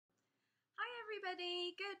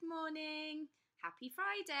everybody, good morning. Happy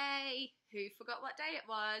Friday. Who forgot what day it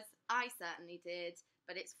was? I certainly did,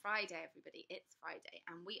 but it's Friday, everybody. It's Friday,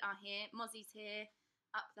 and we are here. Mozzie's here,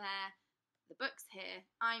 up there, the book's here,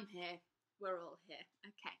 I'm here, we're all here.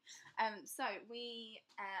 Okay, so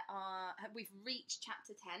we've reached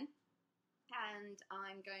chapter 10, and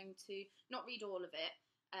I'm going to not read all of it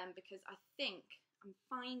because I think I'm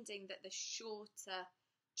finding that the shorter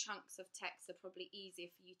chunks of text are probably easier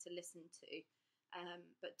for you to listen to,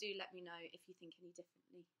 but do let me know if you think any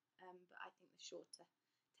differently, but I think the shorter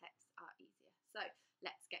texts are easier. So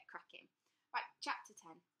let's get cracking. Right, chapter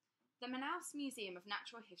 10. The Manaus Museum of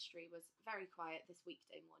Natural History was very quiet this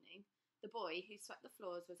weekday morning. The boy who swept the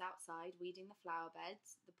floors was outside weeding the flower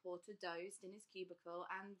beds, the porter dozed in his cubicle,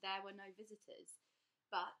 and there were no visitors.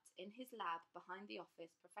 But in his lab behind the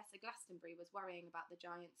office, Professor Glastonbury was worrying about the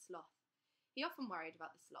giant sloth. He often worried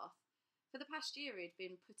about the sloth. For the past year he had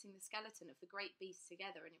been putting the skeleton of the great beast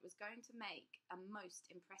together, and it was going to make a most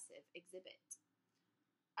impressive exhibit.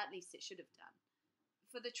 At least it should have done.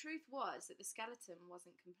 For the truth was that the skeleton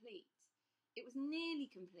wasn't complete. It was nearly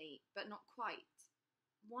complete, but not quite.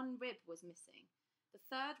 One rib was missing, the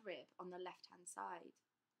third rib on the left-hand side.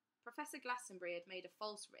 Professor Glastonbury had made a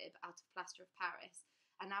false rib out of plaster of Paris,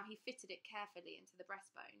 and now he fitted it carefully into the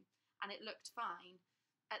breastbone, and it looked fine.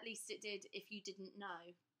 At least it did if you didn't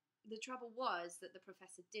know. The trouble was that the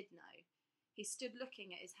professor did know. He stood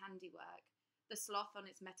looking at his handiwork. The sloth on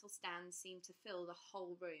its metal stand seemed to fill the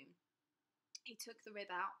whole room. He took the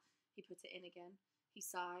rib out. He put it in again. He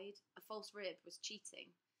sighed. A false rib was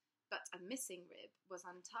cheating, but a missing rib was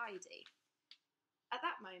untidy. At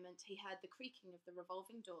that moment he heard the creaking of the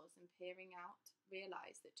revolving doors, and peering out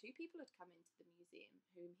realised that two people had come into the museum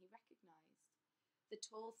whom he recognised. The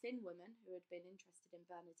tall, thin woman who had been interested in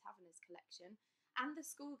Bernard Taverner's collection, and the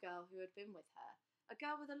schoolgirl who had been with her, a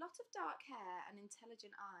girl with a lot of dark hair and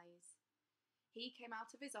intelligent eyes. He came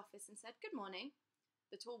out of his office and said, "Good morning."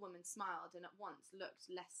 The tall woman smiled and at once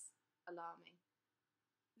looked less alarming.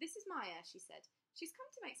 "This is Maya," she said. "She's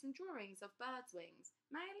come to make some drawings of birds' wings.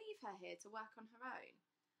 May I leave her here to work on her own?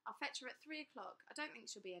 I'll fetch her at 3 o'clock. I don't think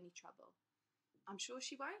she'll be any trouble." "I'm sure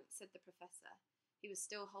she won't," said the professor. He was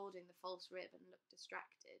still holding the false rib and looked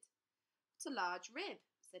distracted. "What a large rib,"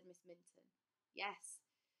 said Miss Minton. "Yes."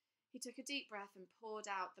 He took a deep breath and poured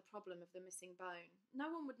out the problem of the missing bone. "No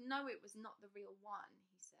one would know it was not the real one,"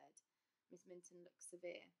 he said. Miss Minton looked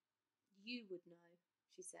severe. "You would know,"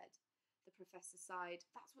 she said. The professor sighed.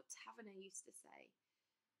 "That's what Taverner used to say."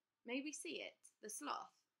 "May we see it, the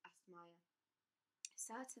sloth?" asked Maya.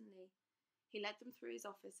 "Certainly." He led them through his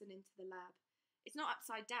office and into the lab. "It's not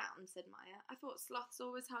upside down," said Maya. "I thought sloths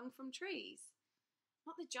always hung from trees."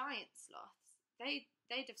 "Not the giant sloths.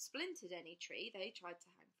 They'd have splintered any tree they tried to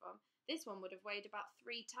hang from. This one would have weighed about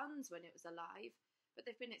 3 tons when it was alive, but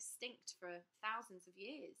they've been extinct for thousands of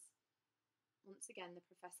years." Once again the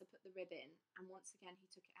professor put the rib in, and once again he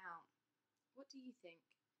took it out. "What do you think?"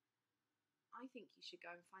 "I think you should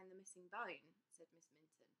go and find the missing bone," said Miss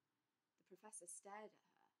Minton. The professor stared at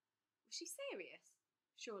her. Was she serious?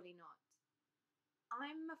 Surely not.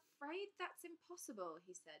 "I'm afraid that's impossible,"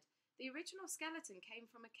 he said. "The original skeleton came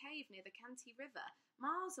from a cave near the Canty River,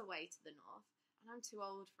 miles away to the north, and I'm too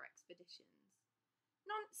old for expeditions."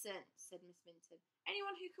 "Nonsense," said Miss Minton.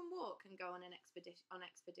 "Anyone who can walk can go on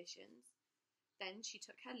expeditions." Then she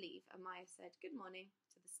took her leave, and Maya said good morning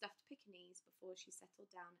to the stuffed Pekingese before she settled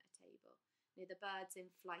down at a table near the Birds in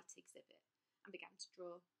Flight exhibit and began to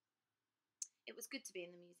draw. It was good to be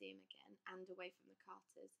in the museum again and away from the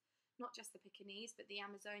Carters. Not just the Pekingese, but the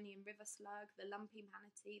Amazonian river slug, the lumpy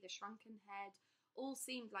manatee, the shrunken head, all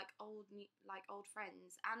seemed like old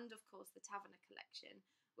friends, and of course the Taverner collection,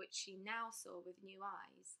 which she now saw with new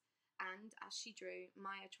eyes. And as she drew,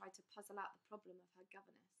 Maya tried to puzzle out the problem of her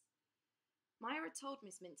governess. Maya had told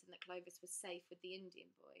Miss Minton that Clovis was safe with the Indian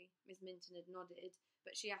boy. Miss Minton had nodded,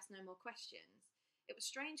 but she asked no more questions. It was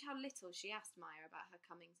strange how little she asked Maya about her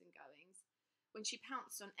comings and goings. When she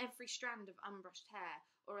pounced on every strand of unbrushed hair,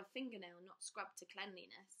 or a fingernail not scrubbed to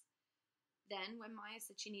cleanliness. Then, when Maya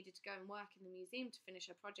said she needed to go and work in the museum to finish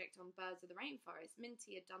her project on birds of the rainforest,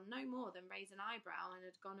 Minty had done no more than raise an eyebrow and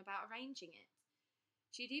had gone about arranging it.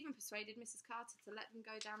 She had even persuaded Mrs. Carter to let them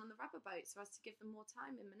go down on the rubber boat so as to give them more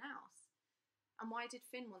time in Manaus. And why did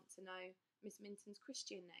Finn want to know Miss Minton's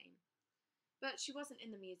Christian name? But she wasn't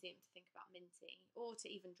in the museum to think about Minty, or to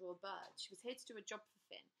even draw birds. She was here to do a job for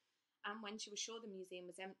Finn, and when she was sure the museum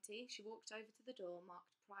was empty, she walked over to the door marked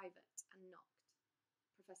private and knocked.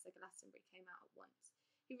 Professor Glastonbury came out at once.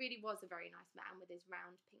 He really was a very nice man with his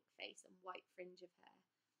round pink face and white fringe of hair.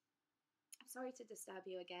 "I'm sorry to disturb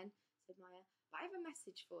you again," said Maya, "but I have a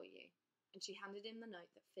message for you." and she handed him the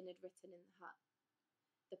note that Finn had written in the hut.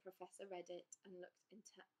 The professor read it and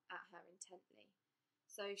looked at her intently.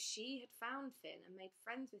 So she had found Finn and made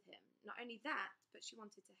friends with him. Not only that, but she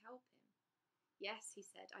wanted to help him. Yes, he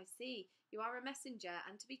said, I see. You are a messenger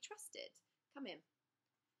and to be trusted. Come in.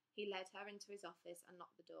 He led her into his office and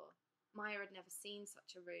locked the door. Maya had never seen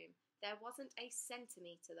such a room. There wasn't a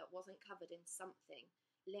centimetre that wasn't covered in something.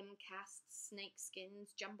 Limb casts, snake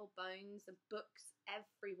skins, jumbled bones, and books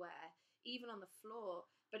everywhere, even on the floor.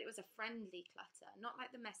 But it was a friendly clutter, not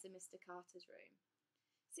like the mess in Mr. Carter's room.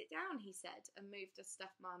 Sit down, he said, and moved a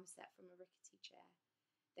stuffed marmoset from a rickety chair.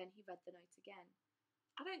 Then he read the note again.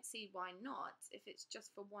 I don't see why not, if it's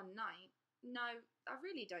just for one night. No, I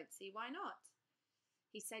really don't see why not.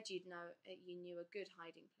 He said you knew a good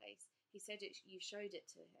hiding place. He said you showed it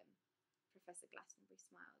to him. Professor Glastonbury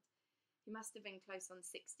smiled. He must have been close on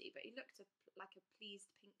 60, but he looked like a pleased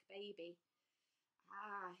pink baby.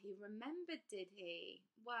 Ah, he remembered, did he?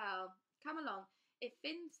 Well, come along. If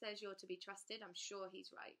Finn says you're to be trusted, I'm sure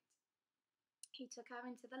he's right. He took her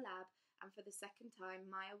into the lab, and for the second time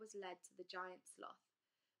Maya was led to the giant sloth.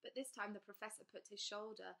 But this time the professor put his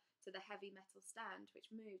shoulder to the heavy metal stand,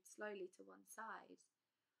 which moved slowly to one side.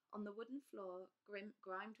 On the wooden floor,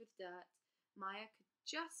 grimed with dirt, Maya could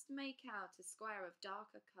just make out a square of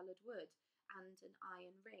darker coloured wood and an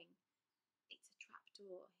iron ring. It's a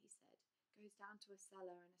trapdoor, he said. Goes down to a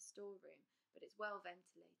cellar and a storeroom, but it's well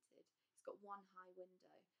ventilated. It's got one high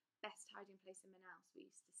window. Best hiding place in Manaus, we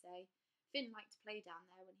used to say. Finn liked to play down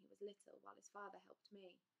there when he was little, while his father helped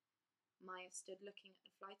me. Maya stood looking at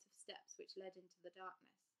the flight of steps which led into the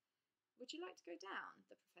darkness. Would you like to go down?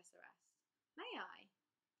 The professor asked. May I?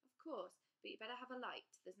 Of course, but you better have a light.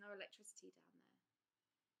 There's no electricity down there.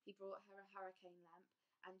 He brought her a hurricane lamp,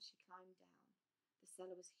 and she climbed down. The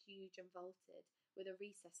cellar was huge and vaulted, with a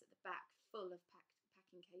recess at the back full of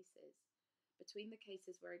packing cases. Between the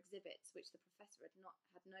cases were exhibits which the professor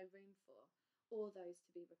had no room for, or those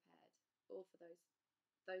to be repaired, or for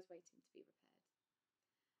those waiting to be repaired.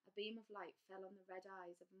 A beam of light fell on the red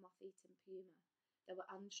eyes of a moth-eaten puma. There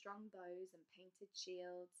were unstrung bows and painted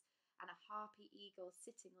shields, and a harpy eagle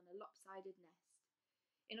sitting on a lopsided nest.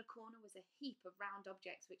 In a corner was a heap of round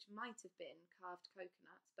objects which might have been carved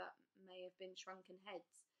coconuts, but may have been shrunken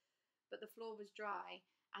heads. But the floor was dry,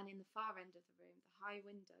 and in the far end of the room the high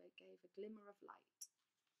window gave a glimmer of light.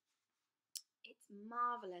 It's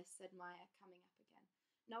marvellous, said Maya, coming up again.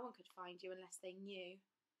 No one could find you unless they knew.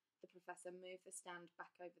 The professor moved the stand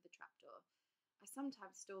back over the trapdoor. I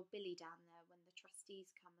sometimes store Billy down there when the trustees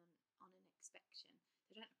come on an inspection.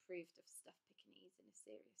 They don't approve of stuffed Pekingese in a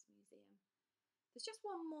serious museum. There's just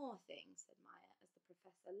one more thing, said Maya, as the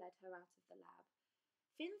professor led her out of the lab.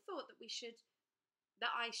 Finn thought that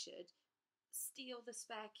I should steal the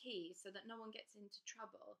spare key so that no one gets into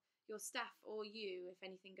trouble, your staff or you, if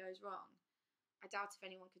anything goes wrong. I doubt if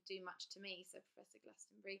anyone could do much to me, said Professor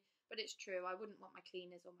Glastonbury, but it's true, I wouldn't want my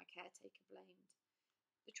cleaners or my caretaker blamed.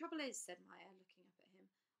 The trouble is, said Maya, looking up at him,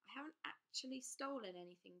 I haven't actually stolen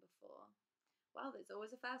anything before. Well, there's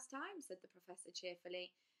always a first time, said the professor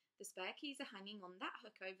cheerfully. The spare keys are hanging on that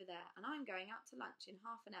hook over there, and I'm going out to lunch in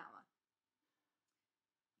half an hour.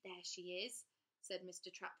 There she is, said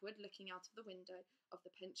Mr. Trapwood, looking out of the window of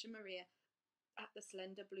the Pension Maria at the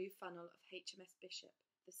slender blue funnel of HMS Bishop,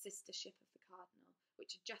 the sister ship of the Cardinal,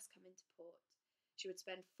 which had just come into port. She would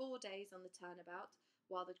spend 4 days on the turnabout,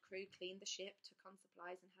 while the crew cleaned the ship, took on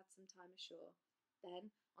supplies, and had some time ashore.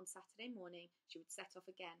 Then, on Saturday morning, she would set off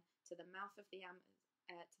again to the mouth of the Amazon,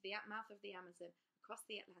 across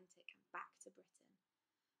the Atlantic, and back to Britain.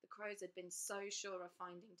 The Crows had been so sure of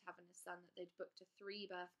finding Taverner's son that they'd booked a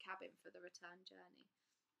 3-berth cabin for the return journey.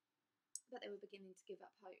 But they were beginning to give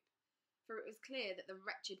up hope, for it was clear that the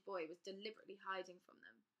wretched boy was deliberately hiding from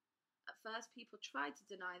them. At first, people tried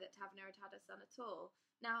to deny that Taverner had had a son at all.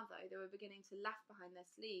 Now, though, they were beginning to laugh behind their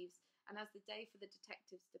sleeves, and as the day for the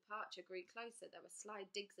detective's departure grew closer, there were sly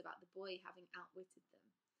digs about the boy having outwitted them.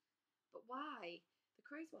 But why? The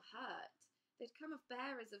Crows were hurt. They'd come of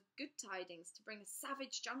bearers of good tidings to bring a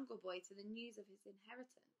savage jungle boy to the news of his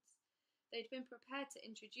inheritance. They'd been prepared to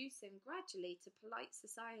introduce him gradually to polite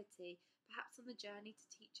society, perhaps on the journey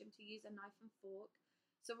to teach him to use a knife and fork.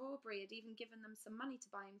 Sir Aubrey had even given them some money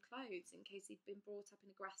to buy him clothes in case he'd been brought up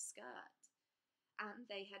in a grass skirt. And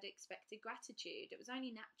they had expected gratitude. It was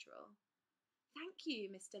only natural. Thank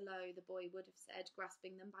you, Mr. Lowe, the boy would have said,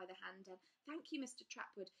 grasping them by the hand, and thank you, Mr.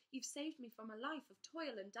 Trapwood. You've saved me from a life of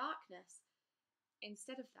toil and darkness.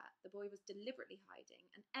 Instead of that, the boy was deliberately hiding,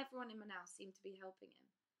 and everyone in Manaus seemed to be helping him.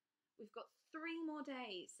 We've got 3 more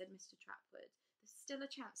days, said Mr. Trapwood. There's still a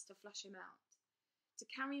chance to flush him out. To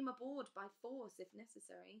carry him aboard by force, if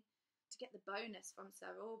necessary. to get the bonus from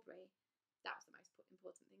Sir Aubrey. That was the most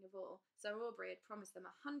important thing of all. Sir Aubrey had promised them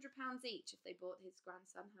 £100 each if they brought his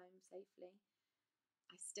grandson home safely.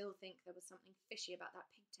 I still think there was something fishy about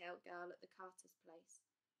that pigtail girl at the Carter's place,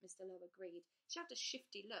 Mr. Lowe agreed. She had a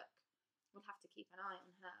shifty look. We'll have to keep an eye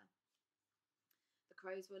on her. The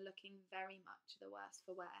Crows were looking very much the worse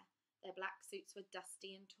for wear. Their black suits were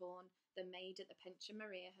dusty and torn. The maid at the Pension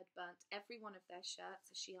Maria had burnt every one of their shirts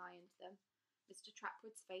as she ironed them. Mr.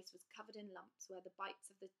 Trapwood's face was covered in lumps where the bites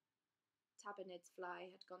of the tabanids fly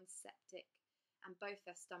had gone septic, and both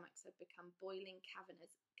their stomachs had become boiling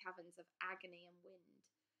caverns of agony and wind.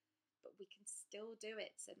 But we can still do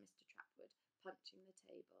it, said Mr. Trapwood, punching the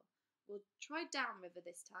table. We'll try downriver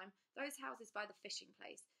this time. Those houses by the fishing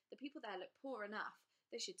place, the people there look poor enough.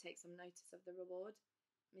 They should take some notice of the reward.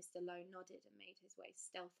 Mr. Lowe nodded and made his way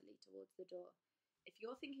stealthily towards the door. If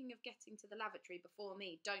you're thinking of getting to the lavatory before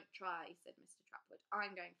me, don't try, said Mr. Trapwood.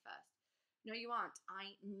 I'm going first. No, you aren't.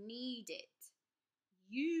 I need it.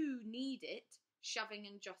 You need it. Shoving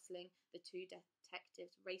and jostling, the two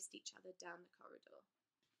detectives raced each other down the corridor.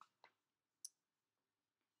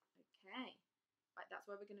 Okay, right, that's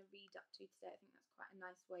where we're going to read up to today. I think that's quite a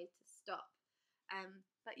nice way to stop.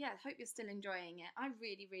 But yeah, I hope you're still enjoying it. I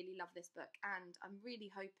really, really love this book, and I'm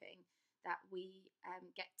really hoping that we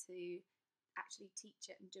get to actually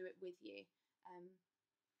teach it and do it with you.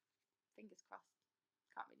 Fingers crossed.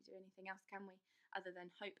 Can't really do anything else, can we? Other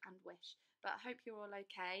than hope and wish. But I hope you're all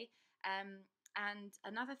okay. And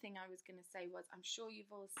another thing I was going to say was, I'm sure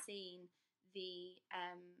you've all seen the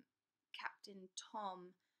Captain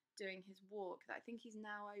Tom doing his walk. That I think he's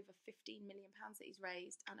now over £15 million that he's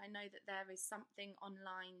raised, and I know that there is something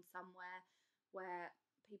online somewhere where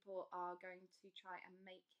people are going to try and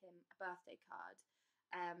make him a birthday card,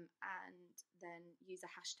 and then use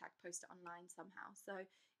a hashtag, post it online somehow. So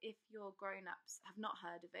if your grown-ups have not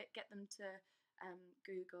heard of it, get them to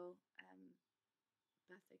Google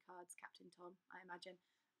birthday cards Captain Tom, I imagine,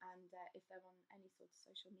 and if they're on any sort of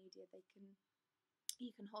social media,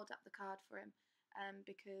 you can hold up the card for him.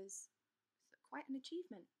 Because it's quite an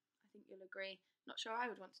achievement, I think you'll agree. Not sure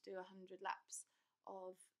I would want to do 100 laps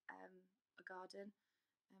of a garden,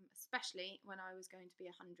 especially when I was going to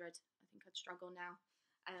be 100. I think I'd struggle now.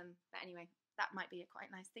 But anyway, that might be a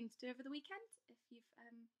quite nice thing to do over the weekend if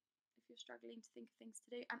you're struggling to think of things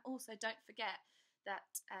to do. And also, don't forget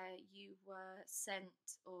that you were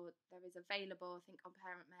sent, or there is available, I think, on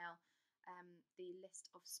Parent Mail, the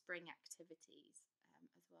list of spring activities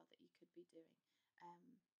as well that you could be doing.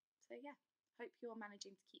 So yeah, hope you're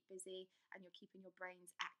managing to keep busy and you're keeping your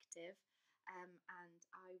brains active, and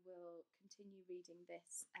I will continue reading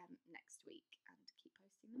this next week and keep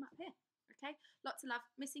posting them up here. Okay, lots of love,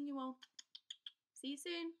 missing you all. See you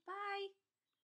soon, bye.